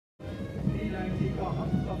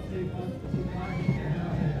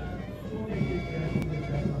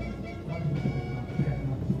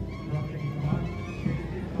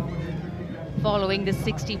Following the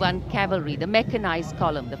 61 Cavalry, the mechanized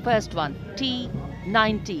column, the first one,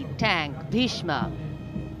 T-90 tank Bhishma,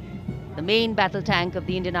 the main battle tank of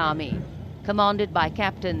the Indian Army, commanded by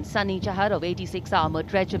Captain Sunny Chahar of 86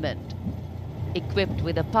 Armored Regiment, equipped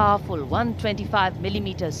with a powerful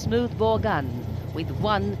 125mm smoothbore gun with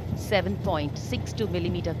one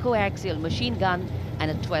 7.62mm coaxial machine gun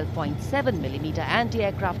and a 12.7mm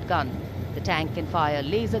anti-aircraft gun. The tank can fire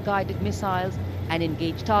laser-guided missiles and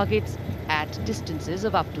engage targets at distances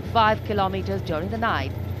of up to 5 kilometers during the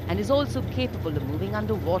night, and is also capable of moving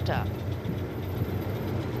underwater.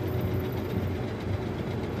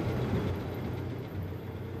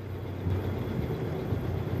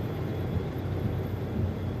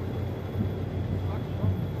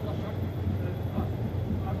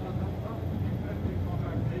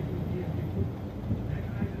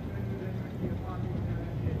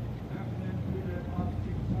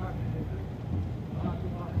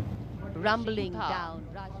 Rumbling down.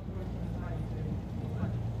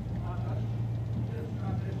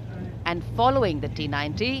 And following the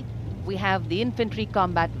T-90, we have the Infantry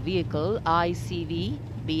Combat Vehicle ICV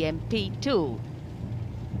BMP-2,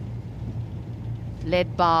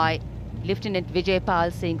 led by Lieutenant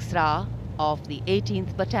Vijaypal Singh Sra of the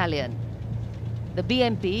 18th Battalion. The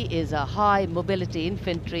BMP is a high mobility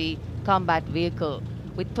infantry combat vehicle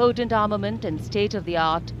with potent armament and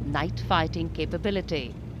state-of-the-art night fighting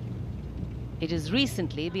capability. It has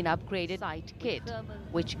recently been upgraded sight kit,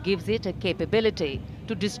 which gives it a capability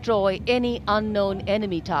to destroy any unknown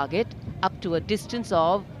enemy target up to a distance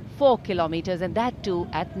of 4 kilometers, and that too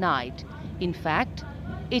at night. In fact,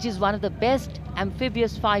 it is one of the best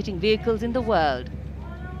amphibious fighting vehicles in the world.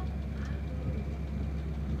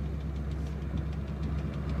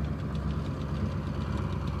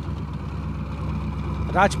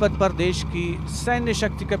 Rajpath पर देश की सैन्य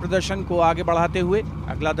शक्ति के प्रदर्शन को आगे बढ़ाते हुए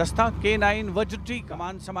अगला दस्ता K9 वज्र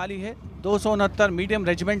कमान संभाली है 269 मीडियम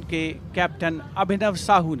रेजिमेंट के कैप्टन अभिनव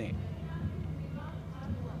साहू ने।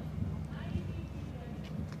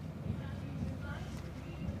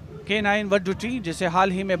 K9 वज्र जिसे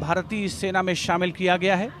हाल ही में भारतीय सेना में शामिल किया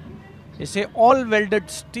गया है, इसे ऑल वेल्डेड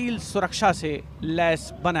स्टील सुरक्षा से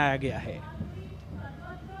लैस बनाया गया है।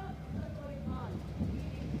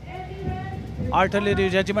 आर्टिलरी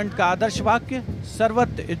रेजिमेंट का आदर्श वाक्य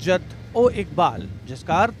सर्वत्र इज्जत ओ इकबाल,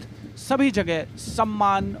 जिसका अर्थ सभी जगह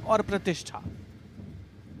सम्मान और प्रतिष्ठा।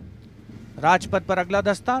 राजपथ पर अगला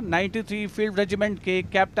दस्ता 93 फील्ड रेजिमेंट के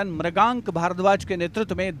कैप्टन मृगांक भारद्वाज के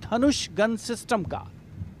नेतृत्व में धनुष गन सिस्टम का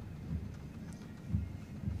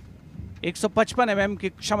 155 mm की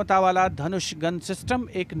क्षमता वाला धनुष गन सिस्टम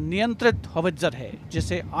एक नियंत्रित हवित्जर है,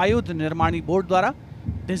 जिसे आयुध निर्माणी बोर्ड द्वारा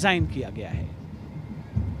डिजाइन किया गया है।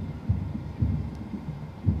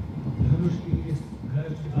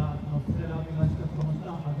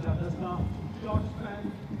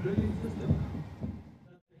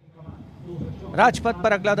 राजपथ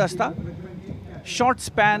पर अगला दस्ता शॉर्ट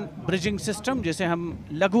स्पैन ब्रिजिंग सिस्टम, जिसे हम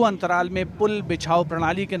लघु अंतराल में पुल बिछाव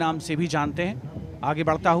प्रणाली के नाम से भी जानते हैं, आगे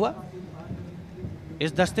बढ़ता हुआ।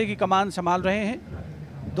 इस दस्ते की कमान संभाल रहे हैं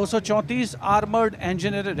 234 आर्मर्ड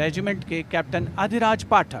इंजीनियर रेजिमेंट के कैप्टन अधिराज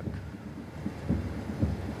पाठक।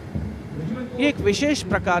 ये एक विशेष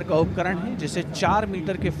प्रकार का उपकरण है जिसे 4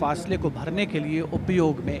 मीटर के फासले को भरने के लिए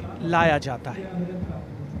उपयोग में लाया जाता है।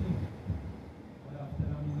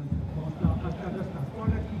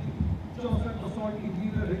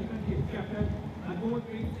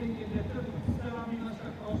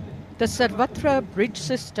 The Sarvatra Bridge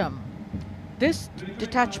System. This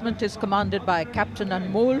detachment is commanded by Captain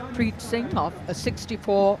Anmol Preet Singh of a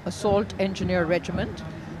 64 Assault Engineer Regiment.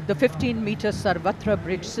 The 15-meter Sarvatra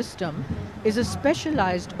Bridge System is a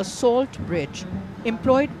specialized assault bridge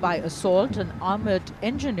employed by assault and armored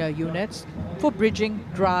engineer units for bridging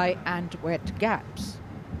dry and wet gaps.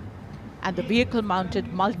 And the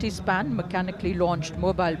vehicle-mounted multi-span mechanically launched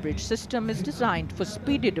mobile bridge system is designed for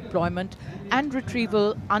speedy deployment and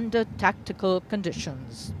retrieval under tactical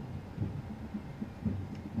conditions.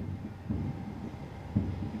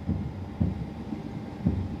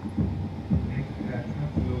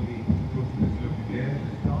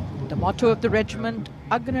 The motto of the regiment,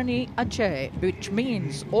 Agrani Achay, which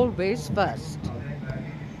means always first.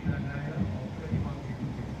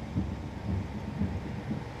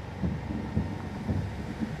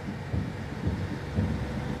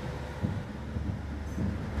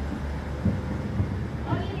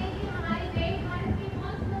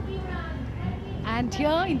 And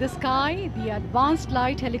here in the sky, the advanced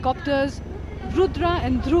light helicopters Rudra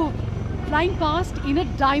and Dhruv flying past in a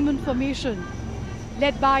diamond formation,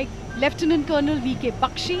 led by Lieutenant Colonel V.K.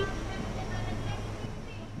 Bakshi,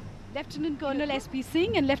 Lieutenant Colonel S.P.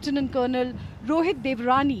 Singh and Lieutenant Colonel Rohit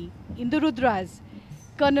Devrani in the Rudras.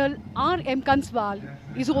 Colonel R.M. Kanswal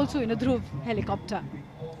is also in a Dhruv helicopter.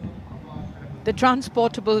 The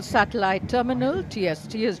Transportable Satellite Terminal,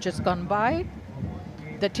 TST, has just gone by.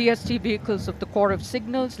 The TST vehicles of the Corps of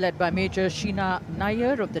Signals, led by Major Sheena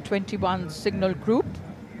Nair of the 21 Signal Group.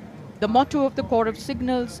 The motto of the Corps of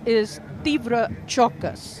Signals is Tivra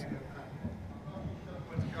Chaukas.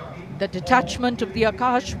 The detachment of the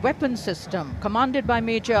Akash weapon system, commanded by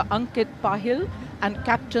Major Ankit Pahil and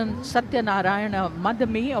Captain Satyanarayana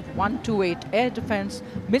Madami of 128 Air Defence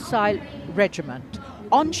Missile Regiment.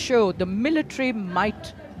 On show, the military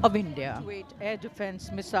might of India. 128 Air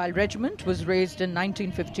Defence Missile Regiment was raised in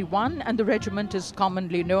 1951, and the regiment is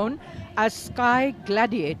commonly known as Sky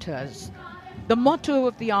Gladiators. The motto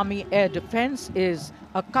of the Army Air Defence is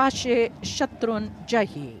Akashe Shatrun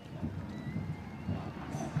Jahi.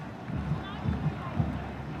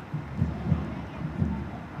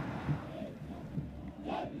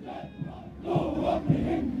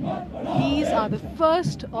 These are the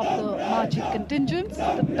first of the marching contingents,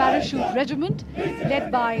 the Parachute Regiment,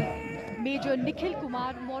 led by Major Nikhil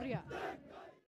Kumar Maurya.